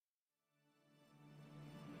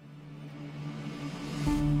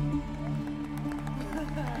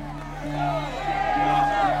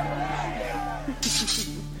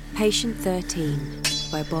Patient 13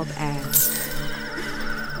 by Bob Ayres.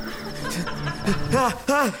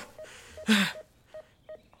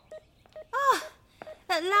 Oh,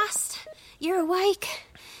 at last. You're awake.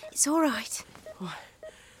 It's all right.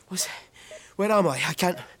 Where am I? I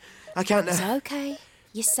can't... It's okay.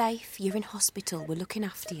 You're safe. You're in hospital. We're looking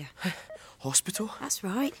after you. Hospital? That's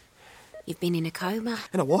right. You've been in a coma.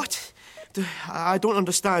 In a what? I don't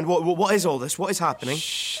understand. What is all this? What is happening?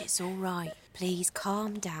 Shh, it's all right. Please,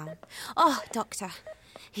 calm down. Oh, Doctor,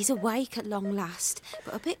 he's awake at long last,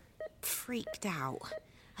 but a bit freaked out.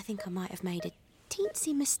 I think I might have made a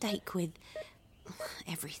teensy mistake with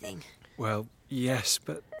everything. Well, yes,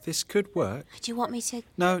 but this could work. Do you want me to...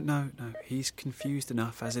 No. He's confused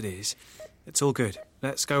enough as it is. It's all good.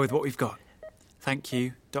 Let's go with what we've got. Thank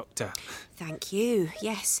you, Doctor. Thank you.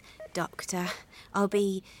 Yes, Doctor. I'll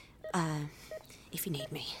be... if you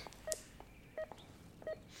need me.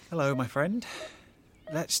 Hello, my friend.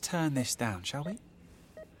 Let's turn this down, shall we?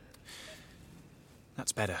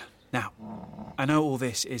 That's better. Now, I know all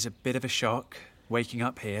this is a bit of a shock, waking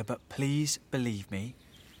up here, but please believe me,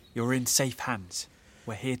 you're in safe hands.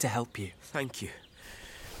 We're here to help you. Thank you.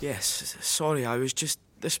 Yes, sorry, I was just...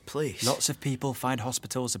 this place. Lots of people find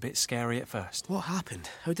hospitals a bit scary at first. What happened?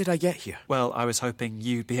 How did I get here? Well, I was hoping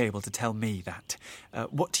you'd be able to tell me that.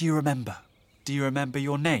 What do you remember? Do you remember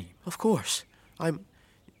your name? Of course.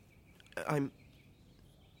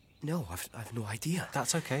 No, I've no idea.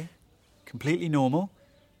 That's okay. Completely normal.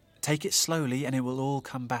 Take it slowly and it will all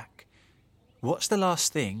come back. What's the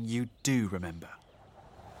last thing you do remember?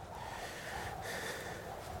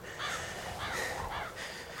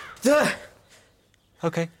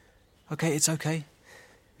 Okay, it's okay.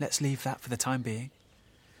 Let's leave that for the time being.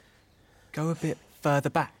 Go a bit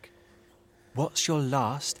further back. What's your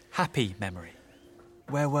last happy memory?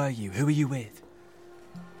 Where were you? Who were you with?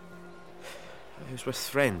 I was with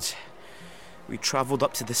friends. We travelled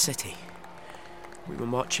up to the city. We were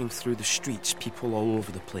marching through the streets, people all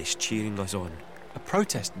over the place cheering us on. A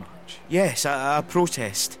protest march? Yes, a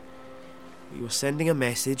protest. We were sending a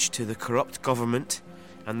message to the corrupt government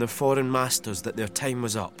and their foreign masters that their time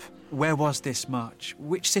was up. Where was this march?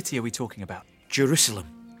 Which city are we talking about? Jerusalem.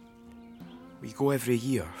 We go every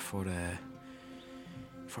year for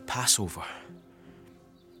Passover.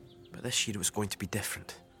 But this year it was going to be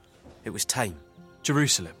different. It was time.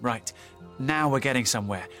 Jerusalem, right. Now we're getting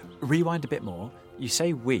somewhere. Rewind a bit more. You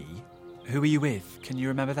say we. Who were you with? Can you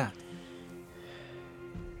remember that?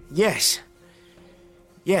 Yes,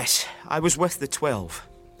 I was with the 12.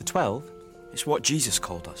 The 12? It's what Jesus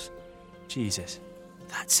called us. Jesus.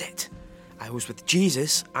 That's it. I was with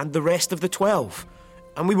Jesus and the rest of the 12.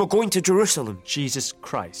 And we were going to Jerusalem. Jesus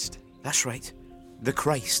Christ. That's right. The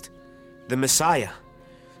Christ. The Messiah.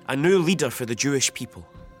 A new leader for the Jewish people.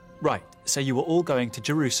 Right, so you were all going to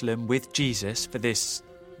Jerusalem with Jesus for this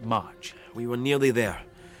march. We were nearly there,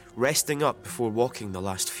 resting up before walking the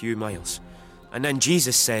last few miles. And then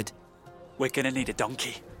Jesus said, "We're going to need a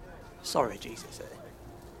donkey." Sorry, Jesus.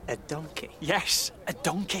 A donkey? Yes, a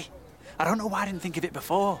donkey. I don't know why I didn't think of it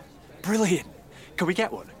before. Brilliant. Can we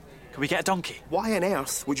get one? Can we get a donkey? Why on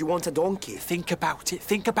earth would you want a donkey? Think about it.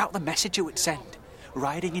 Think about the message it would send.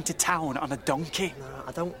 Riding into town on a donkey. No,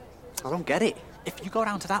 I don't get it. If you go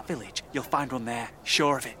down to that village, you'll find one there.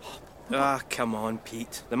 Sure of it. Ah, come on,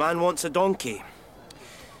 Pete. The man wants a donkey.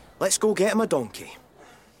 Let's go get him a donkey.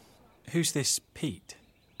 Who's this Pete?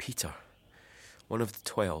 Peter. One of the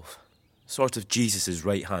 12. Sort of Jesus'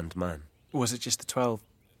 right-hand man. Was it just the 12,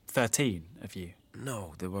 13 of you?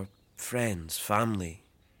 No, they were friends, family,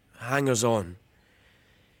 hangers-on.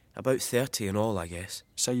 About 30 in all, I guess.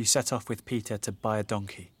 So you set off with Peter to buy a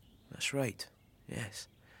donkey? That's right, yes.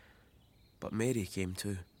 But Mary came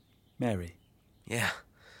too. Mary? Yeah.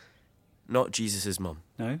 Not Jesus' mum.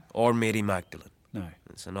 No? Or Mary Magdalene. No.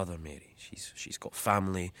 It's another Mary. She's got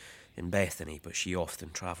family in Bethany, but she often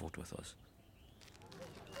travelled with us.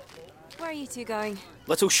 Where are you two going?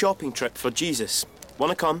 Little shopping trip for Jesus.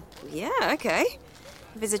 Wanna come? Yeah, okay.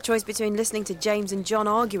 If it's a choice between listening to James and John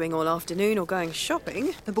arguing all afternoon or going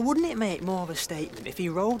shopping... But wouldn't it make more of a statement if he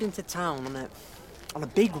rode into town on a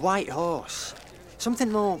big white horse?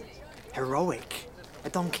 Something more heroic. A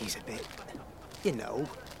donkey's a bit,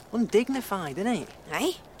 undignified, isn't it?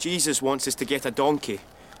 Eh? Jesus wants us to get a donkey.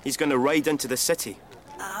 He's going to ride into the city.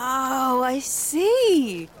 Oh, I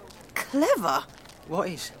see. Clever. What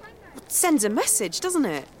is? It sends a message, doesn't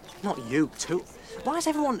it? Not you, too. Why is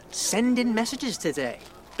everyone sending messages today?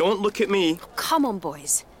 Don't look at me. Come on,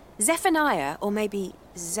 boys. Zephaniah, or maybe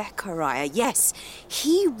Zechariah, yes,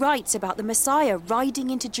 he writes about the Messiah riding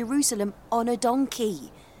into Jerusalem on a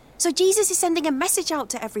donkey. So Jesus is sending a message out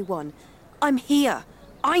to everyone. I'm here.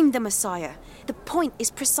 I'm the Messiah. The point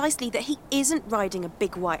is precisely that he isn't riding a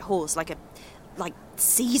big white horse like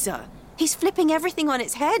Caesar. He's flipping everything on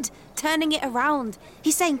its head, turning it around.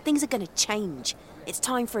 He's saying things are going to change. It's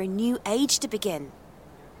time for a new age to begin.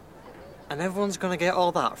 And everyone's going to get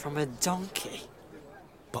all that from a donkey.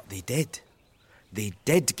 But they did. They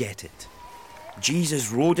did get it.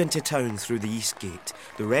 Jesus rode into town through the east gate,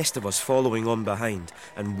 the rest of us following on behind,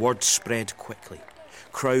 and word spread quickly.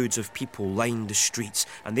 Crowds of people lined the streets,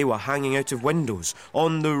 and they were hanging out of windows,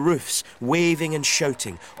 on the roofs, waving and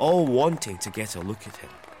shouting, all wanting to get a look at him,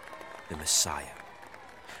 the Messiah.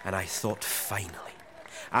 And I thought, finally,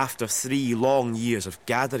 after 3 long years of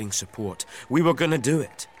gathering support, we were going to do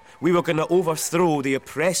it. We were going to overthrow the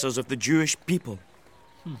oppressors of the Jewish people.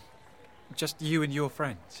 Just you and your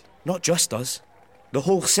friends? Not just us, the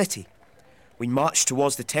whole city. We marched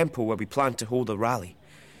towards the temple where we planned to hold a rally.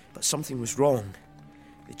 But something was wrong.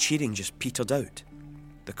 The cheering just petered out.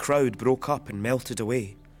 The crowd broke up and melted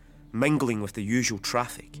away, mingling with the usual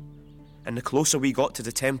traffic. And the closer we got to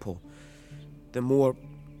the temple, the more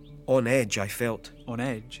on edge I felt. On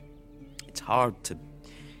edge? It's hard to...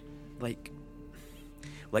 Like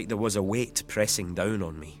there was a weight pressing down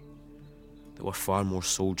on me. There were far more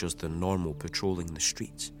soldiers than normal patrolling the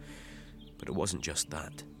streets. But it wasn't just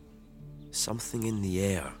that. Something in the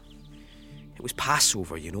air. It was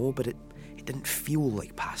Passover, you know, but it didn't feel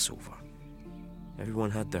like Passover.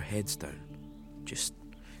 Everyone had their heads down, just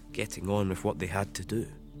getting on with what they had to do.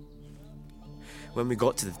 When we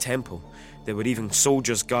got to the temple, there were even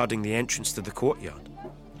soldiers guarding the entrance to the courtyard.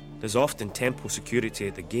 There's often temple security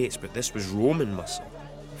at the gates, but this was Roman muscle.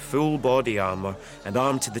 Full body armour and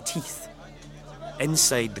armed to the teeth.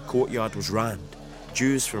 Inside the courtyard was rammed.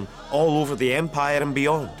 Jews from all over the empire and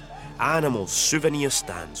beyond. Animals, souvenir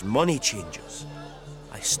stands, money changers.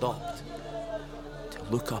 I stopped to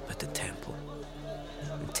look up at the temple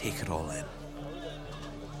and take it all in.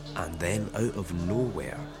 And then, out of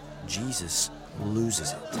nowhere, Jesus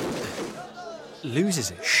loses it.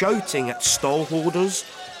 Loses it? Shouting at stallholders,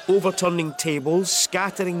 overturning tables,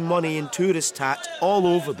 scattering money and tourist hats all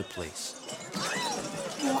over the place.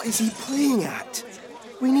 What is he playing at?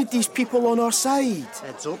 We need these people on our side.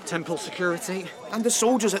 Heads up, temple security. And the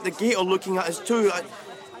soldiers at the gate are looking at us too.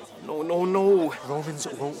 No. Romans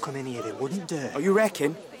won't come in here, they wouldn't do. Oh, you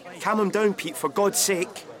reckon? Calm them down, Pete, for God's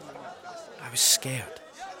sake. I was scared.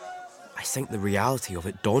 I think the reality of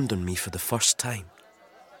it dawned on me for the first time.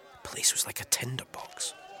 The place was like a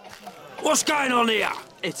tinderbox. What's going on here?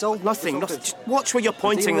 It's all Nothing. Just watch where you're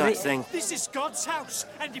pointing that thing. This is God's house,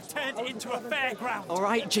 and you've turned it into a fairground. All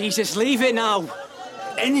right, Jesus, leave it now.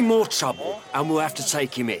 Any more trouble, and we'll have to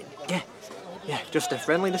take him in. Yeah, just a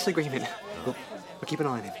friendly disagreement. We'll keep an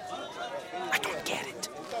eye on him. I don't get it.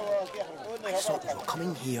 I thought we were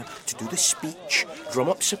coming here to do the speech, drum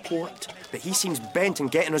up support, but he seems bent on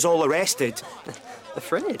getting us all arrested.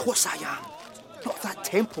 Afraid? Of course I am. Not that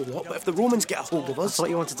temple lot, but if the Romans get a hold of I us... thought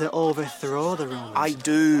you wanted to overthrow the Romans. I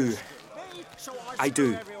do.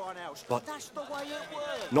 But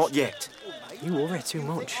not yet. You worry too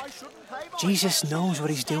much. Jesus knows what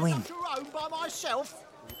he's doing.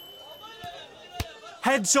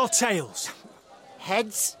 Heads or tails?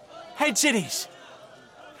 Heads? Heads it is.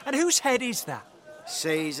 And whose head is that?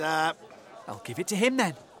 Caesar. I'll give it to him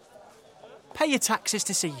then. Pay your taxes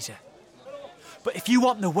to Caesar. But if you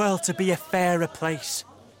want the world to be a fairer place,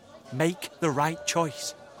 make the right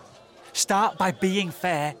choice. Start by being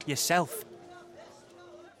fair yourself.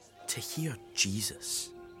 To hear Jesus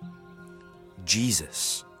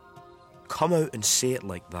come out and say it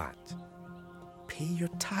like that. Pay your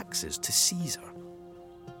taxes to Caesar.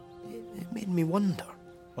 It made me wonder.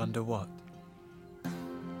 Wonder what?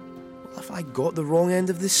 Well, if I got the wrong end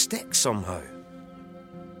of the stick somehow.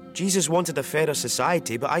 Jesus wanted a fairer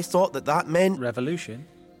society, but I thought that meant... Revolution?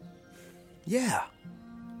 Yeah.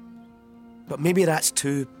 But maybe that's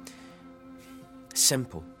too...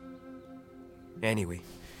 simple. Anyway,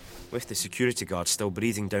 with the security guards still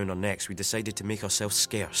breathing down our necks, we decided to make ourselves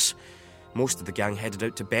scarce. Most of the gang headed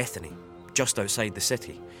out to Bethany, just outside the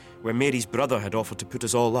city, where Mary's brother had offered to put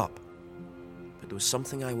us all up. But there was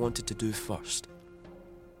something I wanted to do first.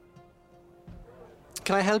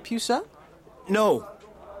 Can I help you, sir? No,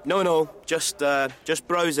 just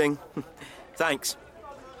browsing. Thanks.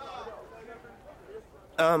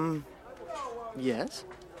 Yes?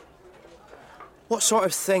 What sort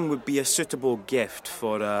of thing would be a suitable gift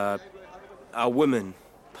for a woman?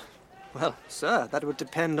 Well, sir, that would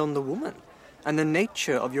depend on the woman and the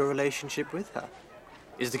nature of your relationship with her.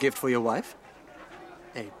 Is the gift for your wife?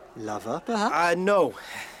 A lover, perhaps? No.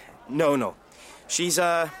 She's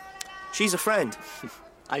a friend.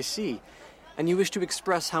 I see. and you wish to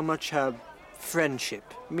express how much her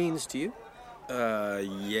friendship means to you?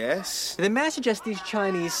 Yes. Then may I suggest these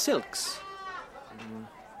Chinese silks?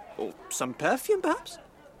 Or some perfume, perhaps?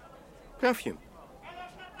 Perfume?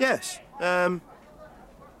 Yes. That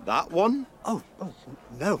one? Oh,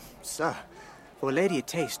 no, sir. For a lady of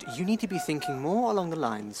taste, you need to be thinking more along the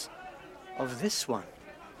lines of this one.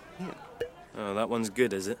 Here. Oh, that one's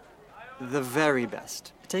good, is it? The very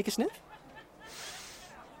best. Take a sniff?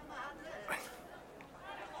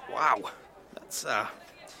 Wow.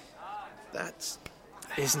 That's...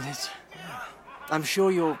 Isn't it? I'm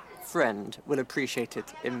sure your friend will appreciate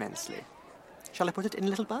it immensely. Shall I put it in a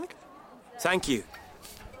little bag? Thank you.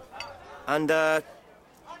 And,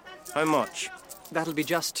 how much? That'll be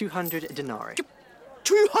just 200 denarii.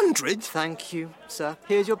 200? Thank you, sir.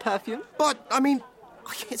 Here's your perfume. But, I mean,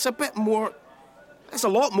 it's a bit more... It's a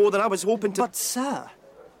lot more than I was hoping to... But, sir,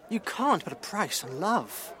 you can't put a price on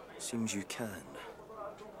love. Seems you can.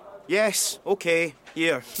 Yes, okay,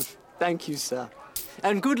 here. Thank you, sir.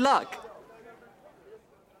 And good luck.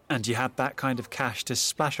 And you had that kind of cash to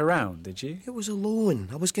splash around, did you? It was a loan.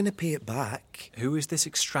 I was going to pay it back. Who is this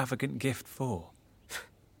extravagant gift for?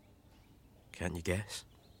 Can't you guess?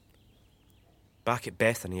 Back at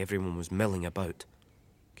Bethany, everyone was milling about,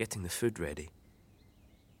 getting the food ready.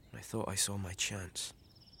 And I thought I saw my chance.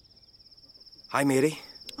 Hi, Mary.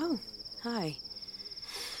 Oh, hi.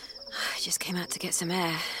 I just came out to get some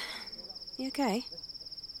air. You okay?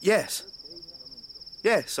 Yes.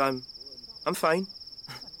 Yes, I'm fine.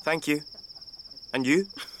 Thank you. And you?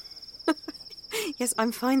 Yes,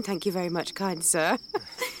 I'm fine, thank you very much, kind sir.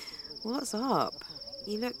 What's up?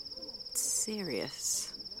 You look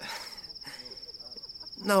serious.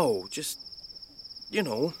 No, just, you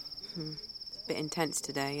know. It's a bit intense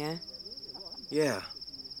today, yeah? Yeah.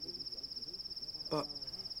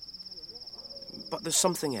 But there's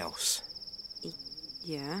something else.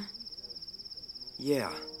 Yeah?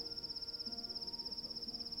 Yeah.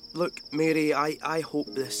 Look, Mary, I hope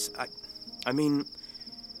this... I mean,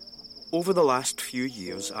 over the last few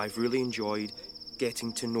years, I've really enjoyed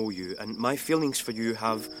getting to know you, and my feelings for you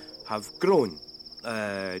have grown,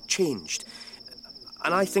 changed.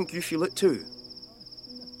 And I think you feel it too.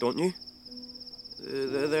 Don't you?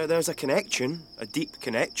 There's a connection, a deep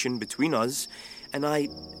connection between us, and I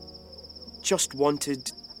just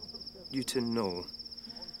wanted you to know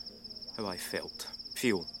how I feel.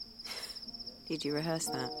 Did you rehearse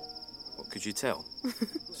that? What could you tell?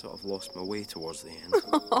 Sort of lost my way towards the end.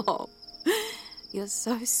 Oh, you're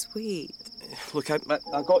so sweet. Look, I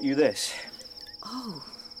got you this. Oh,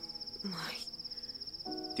 my...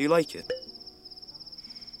 Do you like it?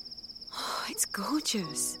 Oh, it's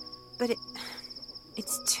gorgeous. But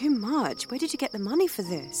it's too much. Where did you get the money for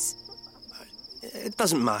this? It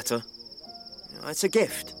doesn't matter. It's a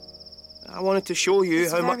gift. I wanted to show you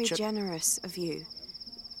how much... It's very generous of you.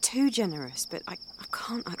 Too generous, but I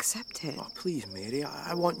can't accept it. Oh, please, Mary,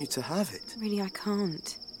 I want you to have it. Really, I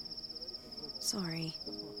can't. Sorry.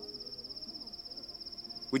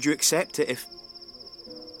 Would you accept it if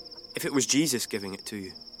it was Jesus giving it to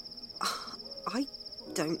you? I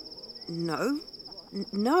don't know.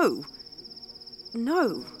 No.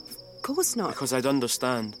 No, of course not. Because I'd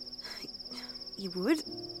understand. You would?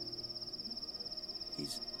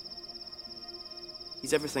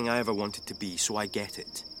 He's everything I ever wanted to be, so I get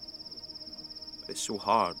it. But it's so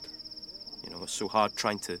hard. It's so hard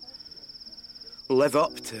trying to live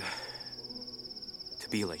up to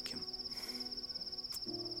be like him.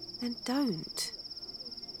 Then don't.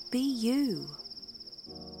 Be you.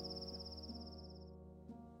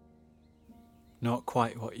 Not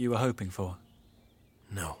quite what you were hoping for.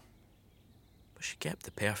 No. But she kept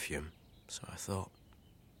the perfume, so I thought,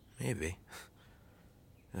 maybe.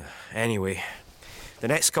 Anyway, the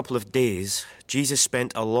next couple of days, Jesus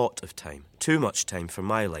spent a lot of time, too much time for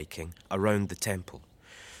my liking, around the temple.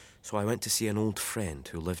 So I went to see an old friend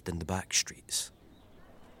who lived in the back streets.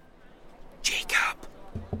 Jacob!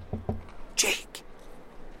 Jake!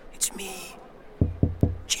 It's me!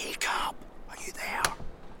 Jacob! Are you there?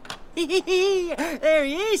 There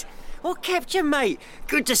he is. What kept you, mate?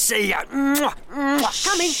 Good to see you. Mwah,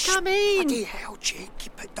 mwah. Come in. Bloody hell, Jake.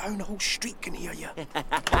 Keep it down, the whole street can hear you.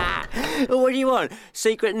 What do you want?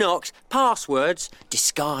 Secret knocks, passwords,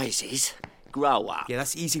 disguises. Grow up. Yeah,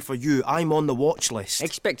 that's easy for you. I'm on the watch list.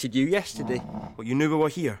 Expected you yesterday. Well, you knew we were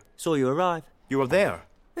here. Saw you arrive. You were there.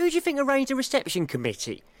 Who do you think arranged the reception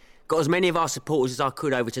committee? Got as many of our supporters as I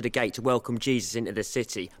could over to the gate to welcome Jesus into the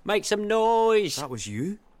city. Make some noise. That was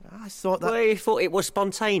you? I thought that... Well, you thought it was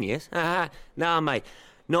spontaneous? Nah, mate.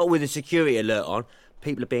 Not with the security alert on.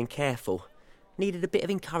 People are being careful. Needed a bit of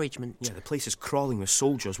encouragement. Yeah, the place is crawling with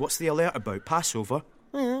soldiers. What's the alert about? Passover?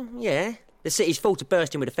 Yeah. The city's full to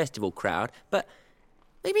bursting with a festival crowd, but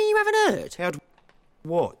maybe you haven't heard. Heard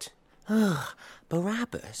what?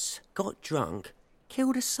 Barabbas got drunk,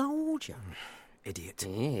 killed a soldier. Idiot.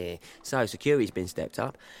 Yeah, so security's been stepped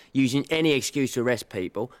up, using any excuse to arrest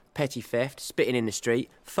people, petty theft, spitting in the street,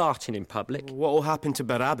 farting in public. What'll happen to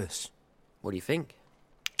Barabbas? What do you think?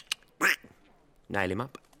 Nail him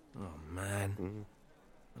up. Oh, man.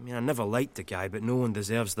 I mean, I never liked the guy, but no one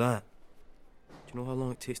deserves that. Do you know how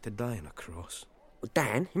long it takes to die on a cross? Well,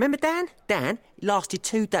 Dan, remember Dan? Dan, it lasted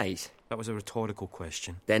 2 days. That was a rhetorical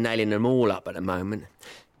question. They're nailing them all up at the moment.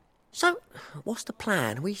 So, what's the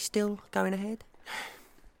plan? Are we still going ahead?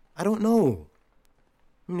 I don't know.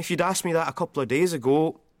 I mean, if you'd asked me that a couple of days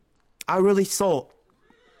ago, I really thought.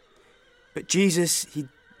 But Jesus, he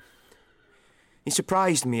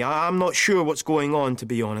surprised me. I'm not sure what's going on, to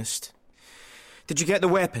be honest. Did you get the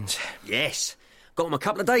weapons? Yes. Got them a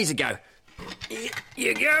couple of days ago. Here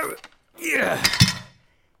you go. Yeah.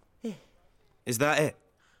 Is that it?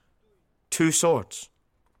 2 swords?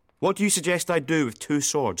 What do you suggest I do with 2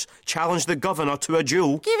 swords? Challenge the governor to a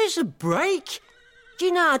duel? Give us a break. Do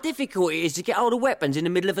you know how difficult it is to get hold of weapons in the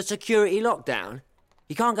middle of a security lockdown?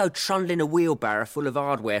 You can't go trundling a wheelbarrow full of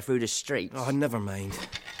hardware through the streets. Oh, never mind.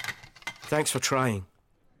 Thanks for trying.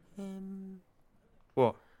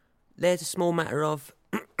 What? There's a small matter of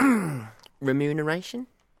remuneration.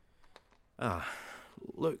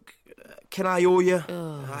 Look, can I owe you?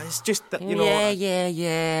 It's just that, you know...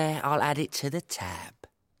 Yeah. I'll add it to the tab.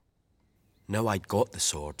 Now I'd got the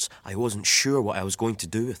swords, I wasn't sure what I was going to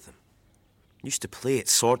do with them. Used to play at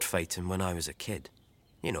sword fighting when I was a kid.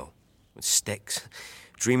 You know, with sticks.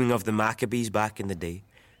 Dreaming of the Maccabees back in the day.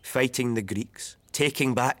 Fighting the Greeks.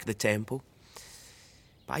 Taking back the temple.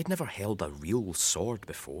 But I'd never held a real sword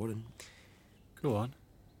before, and... Go on.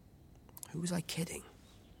 Who was I kidding?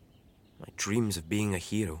 My dreams of being a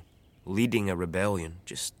hero, leading a rebellion,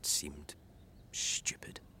 just seemed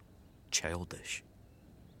stupid, childish.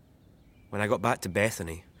 When I got back to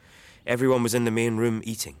Bethany, everyone was in the main room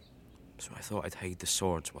eating, so I thought I'd hide the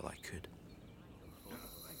swords while I could.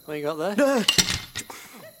 What you got there?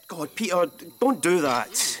 God, Peter, don't do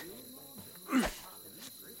that.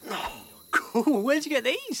 Cool, where'd you get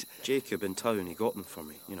these? Jacob in town, he got them for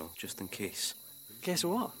me, you know, just in case. Guess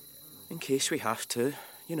what? In case we have to,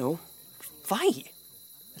 you know. Fight?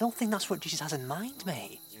 I don't think that's what Jesus has in mind,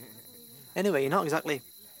 mate. Anyway, you're not exactly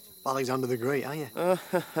Alexander the Great, are you?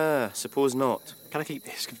 Suppose not. Can I keep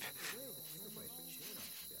this?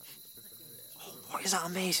 Oh, what is that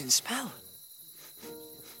amazing smell?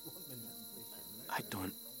 I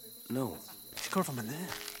don't know. It's coming from in there.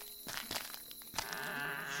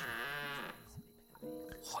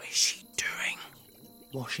 What is she doing?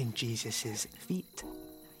 Washing Jesus' feet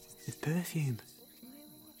with perfume.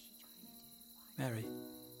 Mary,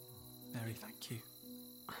 thank you.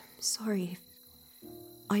 Sorry.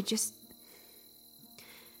 I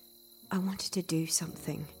wanted to do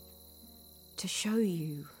something. To show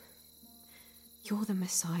you. You're the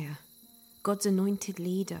Messiah. God's anointed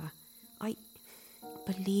leader. I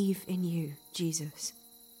believe in you, Jesus.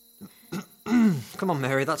 Come on,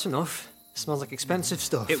 Mary, that's enough. Smells like expensive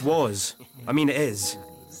stuff. It was. I mean, it is.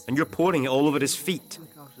 And you're pouring it all over his feet.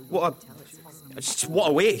 What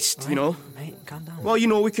a waste, you know. Mate, calm down. Well, you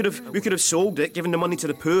know, we could have sold it, given the money to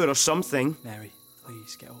the poor or something. Mary,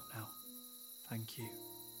 please get up now. Thank you.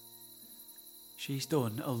 She's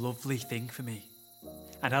done a lovely thing for me,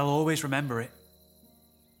 and I'll always remember it.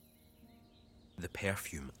 The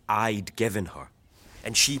perfume I'd given her,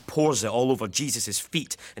 and she pours it all over Jesus'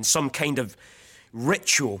 feet in some kind of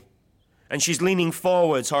ritual. And she's leaning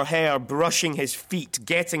forwards, her hair brushing his feet,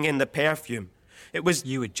 getting in the perfume. It was...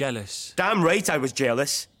 You were jealous. Damn right I was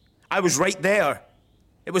jealous. I was right there.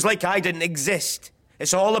 It was like I didn't exist.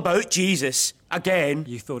 It's all about Jesus, again.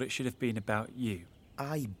 You thought it should have been about you.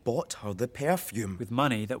 I bought her the perfume. With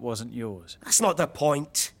money that wasn't yours. That's not the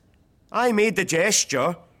point. I made the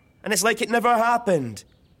gesture, and it's like it never happened.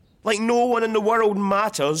 Like no one in the world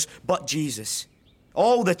matters but Jesus.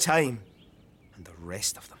 All the time. And the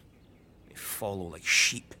rest of them, they follow like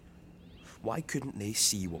sheep. Why couldn't they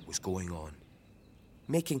see what was going on?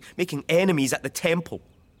 Making enemies at the temple.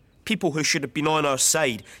 People who should have been on our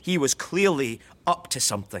side. He was clearly up to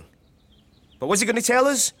something. But was he going to tell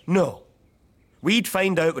us? No. We'd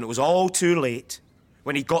find out when it was all too late.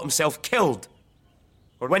 When he'd got himself killed.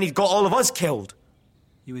 Or when he'd got all of us killed.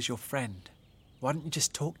 He was your friend. Why didn't you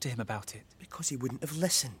just talk to him about it? Because he wouldn't have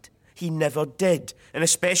listened. He never did. And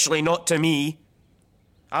especially not to me.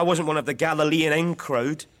 I wasn't one of the Galilean in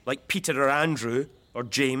crowd, like Peter or Andrew, or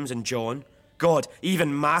James and John, God,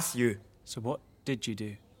 even Matthew. So what did you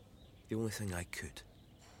do? The only thing I could.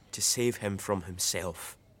 To save him from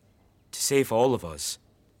himself. To save all of us.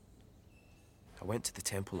 I went to the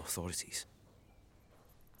temple authorities.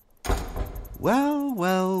 Well,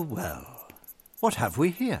 well, well. What have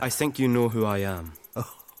we here? I think you know who I am.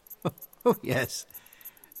 Oh, yes.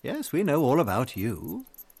 Yes, we know all about you.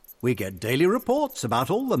 We get daily reports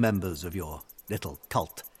about all the members of your little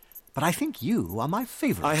cult. But I think you are my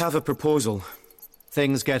favourite. I have a proposal.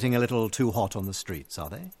 Things getting a little too hot on the streets, are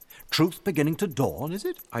they? Truth beginning to dawn, is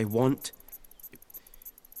it? I want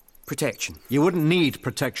protection. You wouldn't need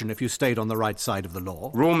protection if you stayed on the right side of the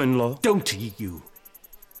law. Roman law. Don't you?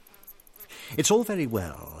 It's all very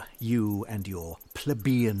well, you and your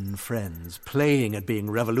plebeian friends playing at being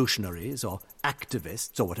revolutionaries or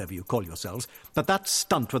activists or whatever you call yourselves, but that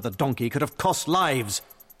stunt with the donkey could have cost lives.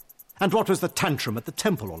 And what was the tantrum at the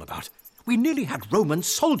temple all about? We nearly had Roman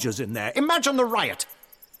soldiers in there. Imagine the riot.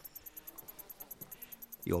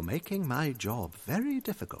 You're making my job very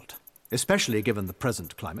difficult, especially given the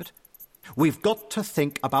present climate. We've got to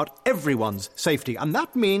think about everyone's safety, and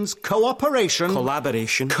that means cooperation...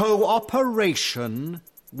 Collaboration. Cooperation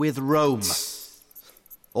with Rome.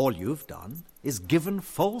 All you've done is given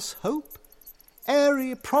false hope,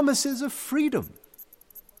 airy promises of freedom.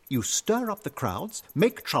 You stir up the crowds,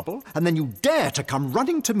 make trouble, and then you dare to come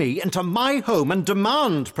running to me into my home and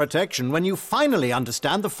demand protection when you finally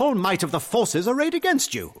understand the full might of the forces arrayed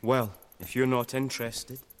against you. Well, if you're not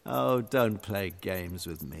interested... Oh, don't play games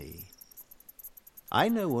with me. I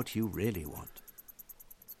know what you really want.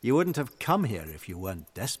 You wouldn't have come here if you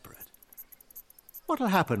weren't desperate. What'll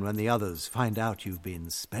happen when the others find out you've been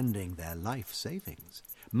spending their life savings?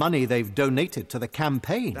 Money they've donated to the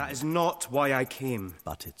campaign. That is not why I came.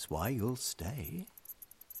 But it's why you'll stay.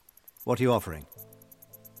 What are you offering?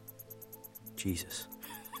 Jesus.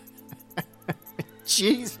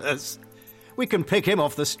 Jesus! We can pick him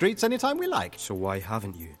off the streets anytime we like. So why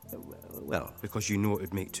haven't you? Well, Because you know it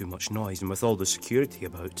would make too much noise, and with all the security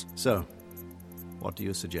about... so, what do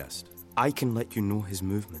you suggest? I can let you know his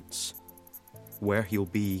movements, where he'll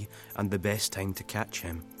be, and the best time to catch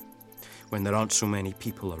him, when there aren't so many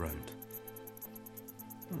people around.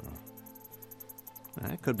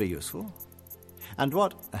 That could be useful. And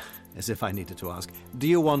what, as if I needed to ask, do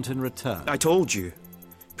you want in return? I told you.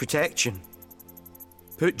 Protection.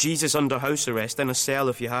 Put Jesus under house arrest, in a cell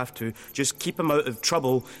if you have to. Just keep him out of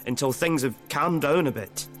trouble until things have calmed down a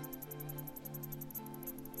bit.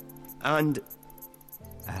 And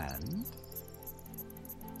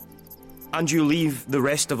you leave the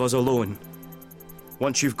rest of us alone.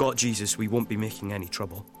 Once you've got Jesus, we won't be making any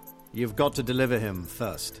trouble. You've got to deliver him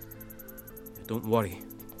first. Don't worry.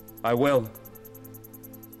 I will.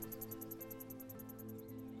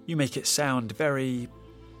 You make it sound very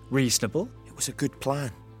reasonable. It was a good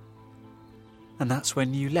plan. And that's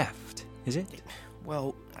when you left, is it?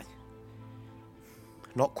 Well,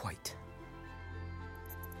 not quite.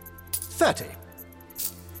 30.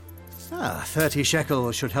 30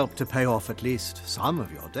 shekels should help to pay off at least some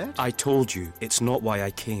of your debt. I told you, it's not why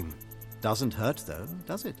I came. Doesn't hurt, though,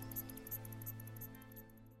 does it?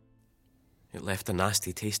 It left a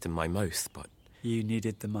nasty taste in my mouth, but... You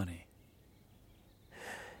needed the money.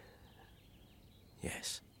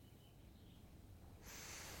 yes.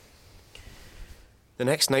 The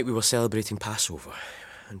next night we were celebrating Passover,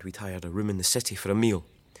 and we'd hired a room in the city for a meal.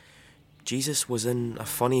 Jesus was in a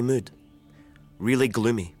funny mood. Really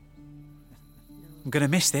gloomy. I'm going to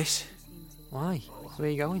miss this. Why? Where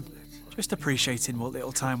are you going? Just appreciating what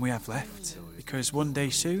little time we have left, because one day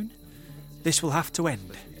soon, this will have to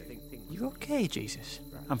end. You okay, Jesus?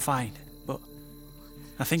 I'm fine, but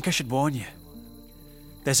I think I should warn you.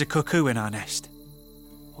 There's a cuckoo in our nest.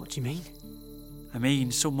 What do you mean? I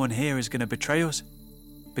mean, someone here is going to betray us.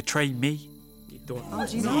 Betray me. You don't How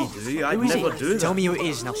do you know? I'd never do that. Tell me who it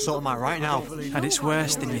is and I'll sort them out right now. And it's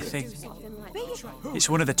worse than you think. It's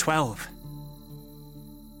one of the 12.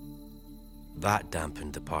 That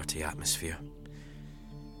dampened the party atmosphere.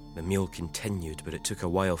 The meal continued, but it took a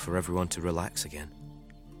while for everyone to relax again.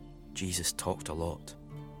 Jesus talked a lot.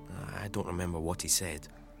 I don't remember what he said.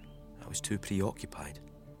 I was too preoccupied,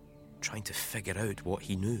 trying to figure out what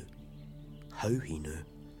he knew, how he knew,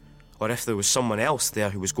 or if there was someone else there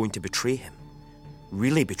who was going to betray him.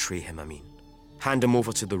 Really betray him, I mean. Hand him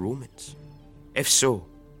over to the Romans. If so,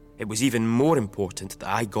 it was even more important that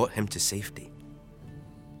I got him to safety.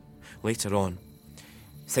 Later on,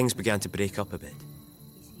 things began to break up a bit.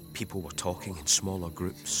 People were talking in smaller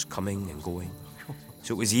groups, coming and going.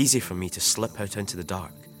 So it was easy for me to slip out into the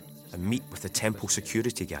dark and meet with the temple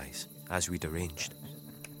security guys, as we'd arranged.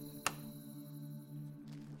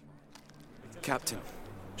 Captain,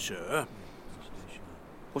 Sir?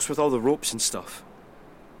 what's with all the ropes and stuff?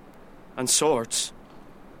 And swords?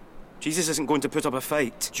 Jesus isn't going to put up a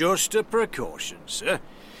fight. Just a precaution, sir.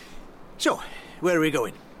 So, where are we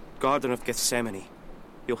going? Garden of Gethsemane.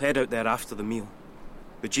 You'll head out there after the meal.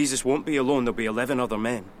 But Jesus won't be alone, there'll be 11 other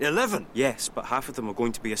men. 11? Yes, but half of them are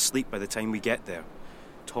going to be asleep by the time we get there.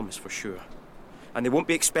 Thomas for sure. And they won't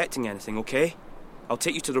be expecting anything, okay? I'll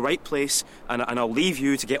take you to the right place, and I'll leave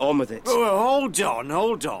you to get on with it. Oh, hold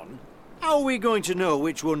on. How are we going to know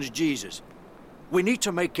which one's Jesus? We need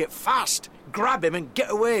to make it fast. Grab him and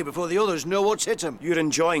get away before the others know what's hit him. You're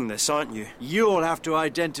enjoying this, aren't you? You'll have to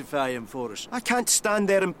identify him for us. I can't stand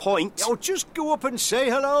there and point. Oh, just go up and say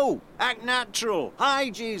hello. Act natural. Hi,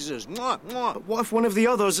 Jesus. Mwah, mwah. But what if one of the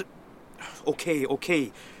others...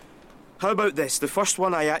 Okay. How about this? The first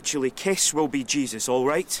one I actually kiss will be Jesus, all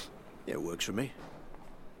right? Yeah, it works for me.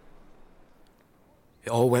 It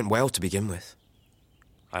all went well to begin with.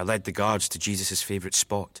 I led the guards to Jesus' favourite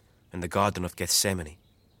spot, in the Garden of Gethsemane,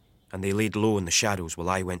 and they laid low in the shadows while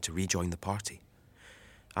I went to rejoin the party.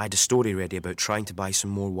 I had a story ready about trying to buy some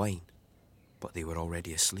more wine, but they were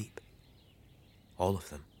already asleep. All of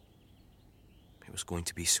them. It was going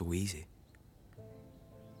to be so easy.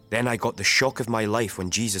 Then I got the shock of my life when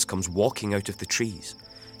Jesus comes walking out of the trees.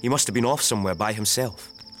 He must have been off somewhere by himself.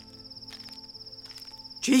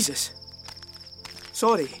 Jesus!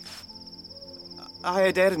 Sorry. I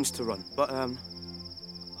had errands to run, but,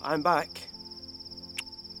 I'm back.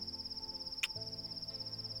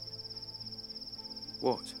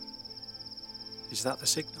 What? Is that the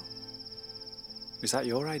signal? Was that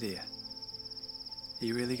your idea? Are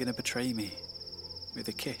you really going to betray me with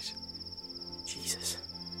a kiss? Jesus.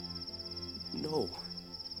 No.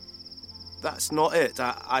 That's not it.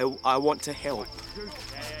 I want to help.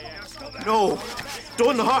 No!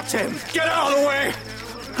 Don't hurt him! Get out of the way!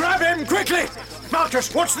 Grab him, quickly!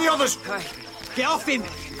 Marcus, watch the others! Get off him!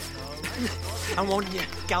 I want you.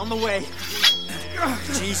 Get on the way.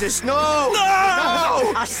 Jesus, no! No!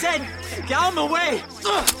 No! I said, get on the way!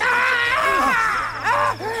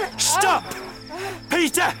 Stop!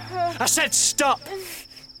 Peter! I said stop!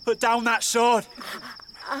 Put down that sword.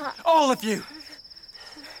 All of you.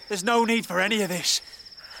 There's no need for any of this.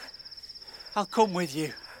 I'll come with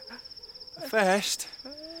you. But first,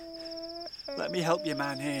 let me help your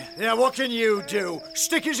man here. Yeah, what can you do?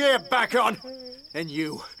 Stick his ear back on. And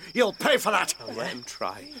you'll pay for that. Let him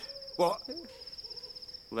try. What?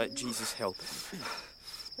 Let Jesus help him.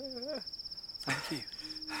 Thank you.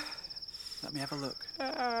 Let me have a look.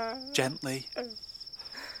 Gently.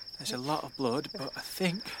 There's a lot of blood, but I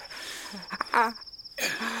think...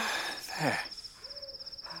 There.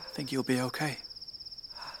 I think you'll be okay.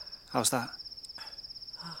 How's that?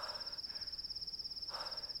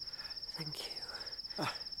 Thank you.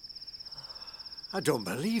 I don't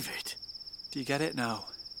believe it. Do you get it now?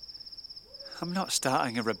 I'm not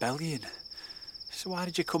starting a rebellion. So why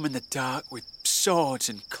did you come in the dark with swords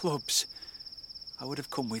and clubs? I would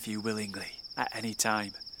have come with you willingly, at any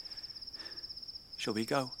time. Shall we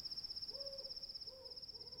go?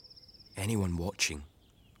 Anyone watching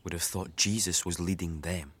would have thought Jesus was leading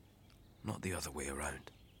them, not the other way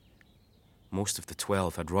around. Most of the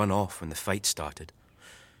 12 had run off when the fight started.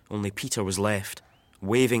 Only Peter was left,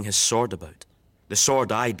 waving his sword about, the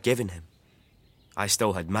sword I'd given him. I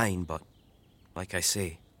still had mine, but, like I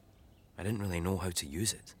say, I didn't really know how to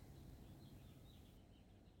use it.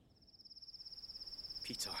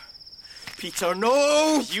 Peter,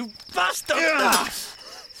 no! You bastard!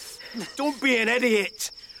 Don't be an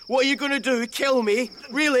idiot! What are you going to do, kill me?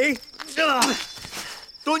 Really?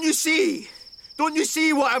 Don't you see? Don't you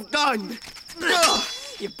see what I've done?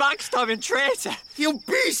 You backstabbing traitor! He'll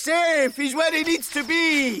be safe! He's where he needs to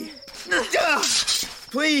be!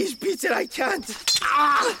 Please, Peter, I can't.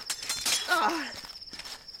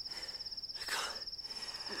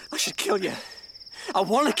 I should kill you. I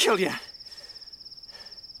want to kill you.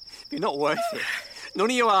 But you're not worth it. None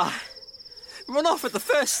of you are. Run off at the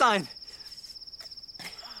first sign.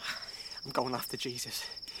 I'm going after Jesus.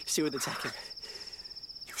 See where they take him.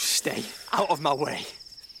 You stay out of my way.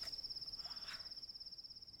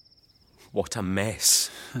 What a mess.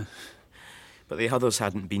 But the others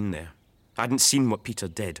hadn't been there. Hadn't seen what Peter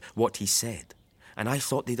did, what he said. And I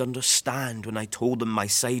thought they'd understand when I told them my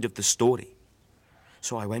side of the story.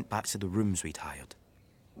 So I went back to the rooms we'd hired.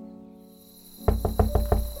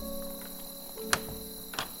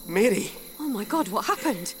 Mary! Oh my God, what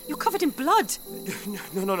happened? You're covered in blood.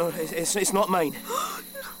 No, it's not mine.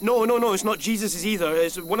 No, it's not Jesus's either.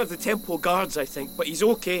 It's one of the temple guards, I think, but he's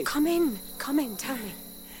okay. Come in, tell me.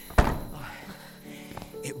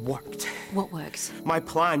 It worked. What works? My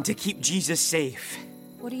plan to keep Jesus safe.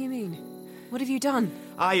 What do you mean? What have you done?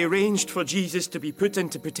 I arranged for Jesus to be put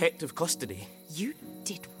into protective custody. You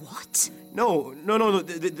did what? No,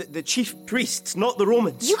 the chief priests, not the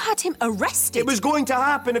Romans. You had him arrested? It was going to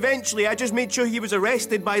happen eventually. I just made sure he was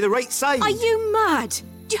arrested by the right side. Are you mad?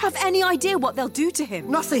 Do you have any idea what they'll do to him?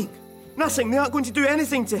 Nothing. They aren't going to do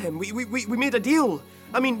anything to him. We made a deal.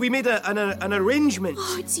 I mean, we made an arrangement.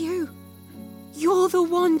 Oh, it's you. You're the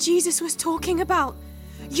one Jesus was talking about.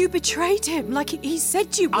 You betrayed him like he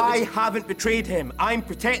said you would. I haven't betrayed him. I'm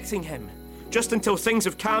protecting him. Just until things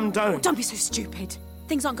have calmed down. Don't be so stupid.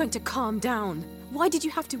 Things aren't going to calm down. Why did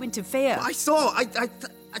you have to interfere? I thought,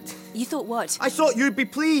 You thought what? I thought you'd be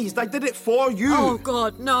pleased. I did it for you. Oh,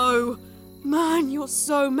 God, no. Man, you're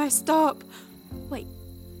so messed up. Wait,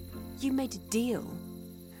 you made a deal?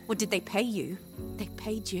 Or did they pay you? They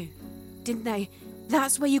paid you, didn't they?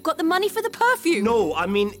 That's where you got the money for the perfume. No, I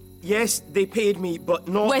mean, yes, they paid me, but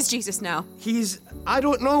not... Where's Jesus now? I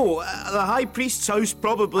don't know, the high priest's house,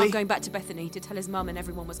 probably. I'm going back to Bethany to tell his mum and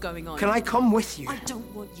everyone what's going on. Can I come with you? I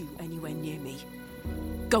don't want you anywhere near me.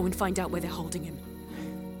 Go and find out where they're holding him.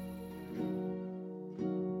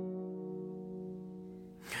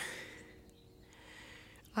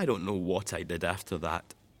 I don't know what I did after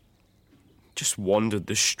that. Just wandered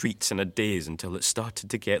the streets in a daze until it started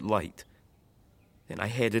to get light. Then I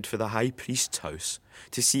headed for the high priest's house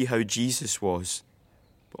to see how Jesus was.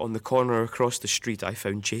 But on the corner across the street, I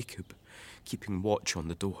found Jacob, keeping watch on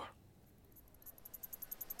the door.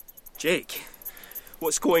 Jake,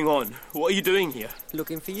 what's going on? What are you doing here?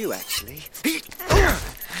 Looking for you, actually.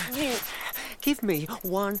 Give me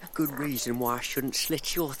one good reason why I shouldn't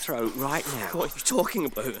slit your throat right now. What are you talking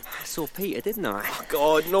about? I saw Peter, didn't I? Oh,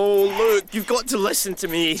 God, no, look, you've got to listen to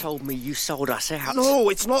me. He told me you sold us out. No,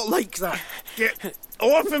 it's not like that. Get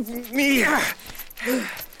off of me.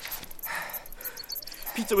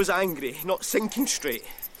 Peter was angry, not thinking straight.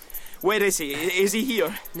 Where is he? Is he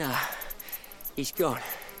here? No, he's gone.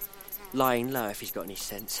 Lying low if he's got any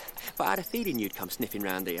sense. But I had a feeling you'd come sniffing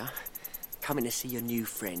round here. Coming to see your new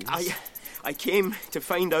friends. I came to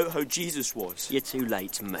find out how Jesus was. You're too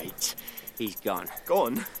late, mate. He's gone.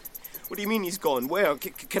 Gone? What do you mean he's gone? Where?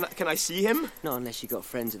 Can I see him? Not unless you got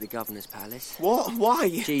friends at the governor's palace. What? Why?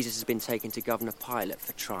 Jesus has been taken to Governor Pilate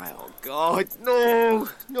for trial. Oh, God, no!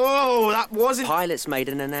 No, that wasn't... Pilate's made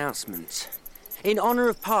an announcement. In honour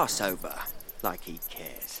of Passover, like he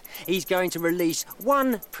cares, he's going to release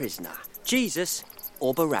one prisoner, Jesus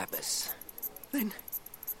or Barabbas. Then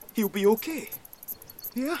he'll be okay.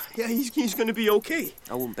 Yeah, he's going to be okay.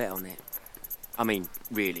 I wouldn't bet on it. I mean,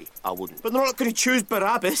 really, I wouldn't. But they're not going to choose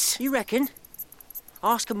Barabbas. You reckon?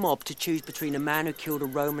 Ask a mob to choose between a man who killed a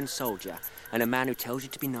Roman soldier and a man who tells you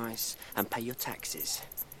to be nice and pay your taxes.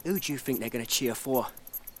 Who do you think they're going to cheer for?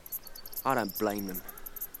 I don't blame them.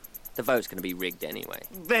 The vote's going to be rigged anyway.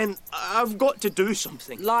 Then I've got to do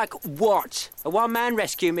something. Like what? A one-man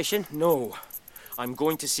rescue mission? No. I'm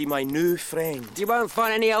going to see my new friend. You won't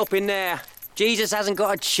find any help in there. Jesus hasn't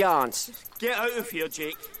got a chance. Get out of here,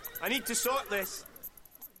 Jake. I need to sort this.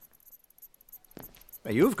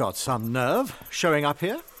 You've got some nerve showing up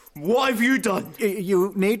here. What have you done?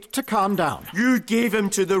 You need to calm down. You gave him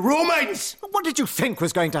to the Romans! What did you think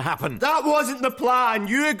was going to happen? That wasn't the plan.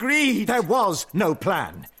 You agreed. There was no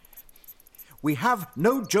plan. We have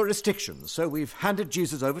no jurisdiction, so we've handed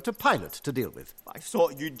Jesus over to Pilate to deal with. I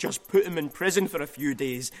thought you'd just put him in prison for a few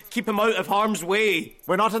days. Keep him out of harm's way.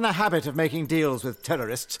 We're not in the habit of making deals with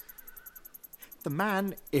terrorists. The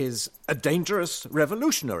man is a dangerous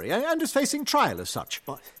revolutionary and is facing trial as such.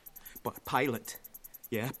 But Pilate...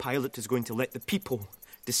 Yeah, Pilate is going to let the people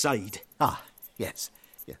decide. Ah, yes.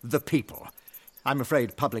 Yeah, the people. I'm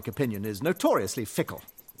afraid public opinion is notoriously fickle.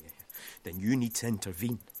 Yeah. Then you need to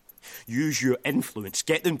intervene. Use your influence.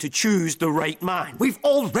 Get them to choose the right man. We've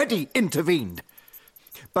already intervened.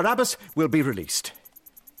 Barabbas will be released.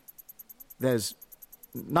 There's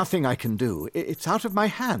nothing I can do. It's out of my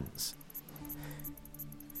hands.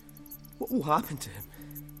 What will happen to him?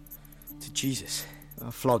 To Jesus?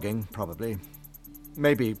 Flogging, probably.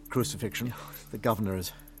 Maybe crucifixion. The governor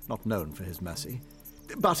is not known for his mercy.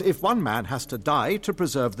 But if one man has to die to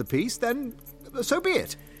preserve the peace, then so be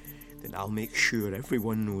it. Then I'll make sure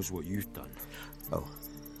everyone knows what you've done. Oh,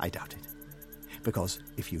 I doubt it. Because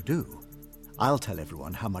if you do, I'll tell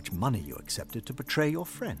everyone how much money you accepted to betray your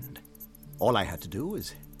friend. All I had to do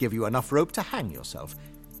is give you enough rope to hang yourself.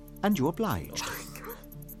 And you obliged.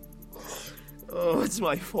 Oh, it's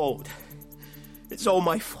my fault. It's all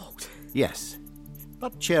my fault. Yes.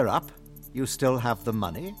 But cheer up. You still have the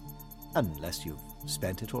money. Unless you've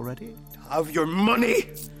spent it already. Have your money?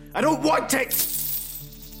 I don't want it!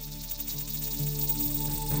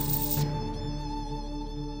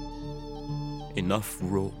 enough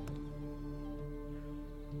rope.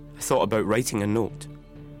 I thought about writing a note,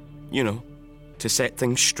 you know, to set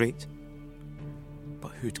things straight.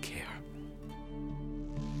 But who'd care?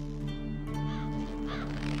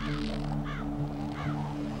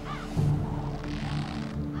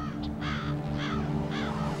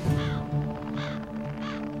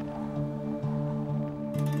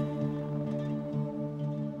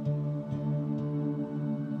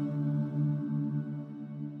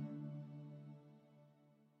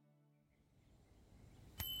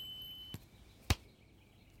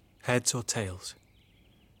 Heads or tails?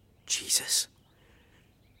 Jesus.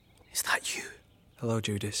 Is that you? Hello,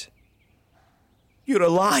 Judas. You're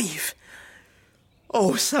alive!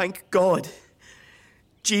 Oh, thank God.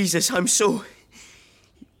 Jesus, I'm so...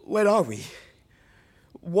 Where are we?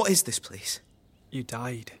 What is this place? You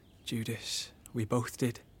died, Judas. We both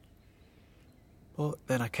did. But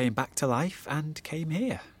then I came back to life and came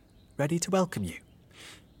here, ready to welcome you.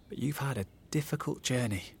 But you've had a difficult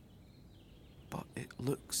journey. But it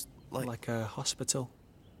looks Like a hospital?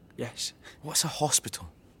 Yes. What's a hospital?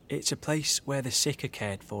 It's a place where the sick are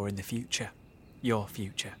cared for in the future. Your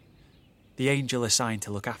future. The angel assigned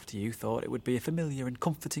to look after you thought it would be a familiar and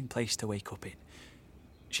comforting place to wake up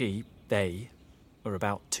in. They, are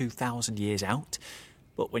about 2,000 years out,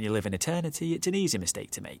 but when you live in eternity, it's an easy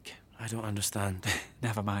mistake to make. I don't understand.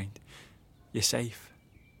 Never mind. You're safe.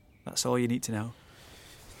 That's all you need to know.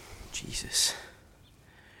 Jesus.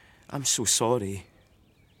 I'm so sorry.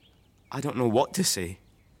 I don't know what to say.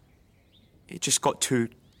 It just got too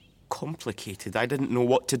complicated. I didn't know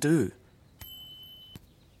what to do.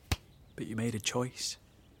 But you made a choice.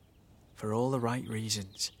 For all the right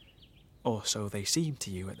reasons. Or so they seemed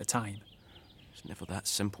to you at the time. It's never that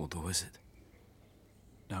simple, though, is it?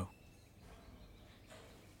 No.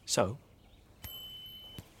 So,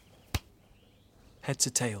 heads or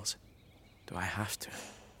tails? Do I have to?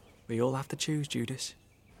 We all have to choose, Judas.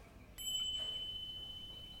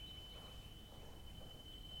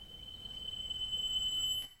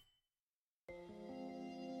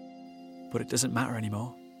 But it doesn't matter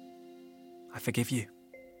anymore. I forgive you.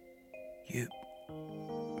 You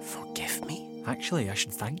forgive me? Actually, I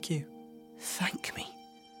should thank you. Thank me?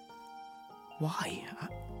 Why?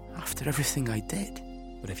 After everything I did?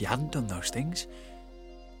 But if you hadn't done those things,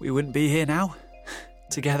 we wouldn't be here now,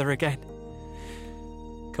 together again.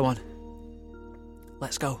 Come on,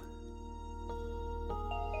 let's go.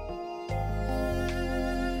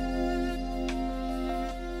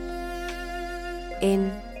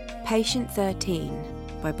 In Patient 13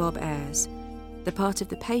 by Bob Ayres, the part of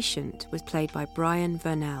the patient was played by Brian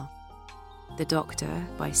Vernell, the doctor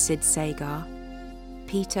by Sid Sagar,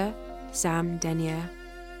 Peter, Sam Denier,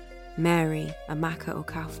 Mary, Amaka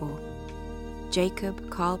Okafor, Jacob,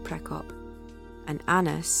 Carl Prekop, and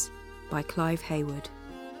Annas by Clive Hayward.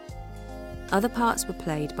 Other parts were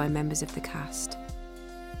played by members of the cast.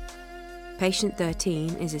 Patient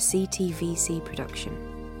 13 is a CTVC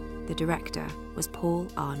production. The director was Paul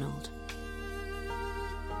Arnold.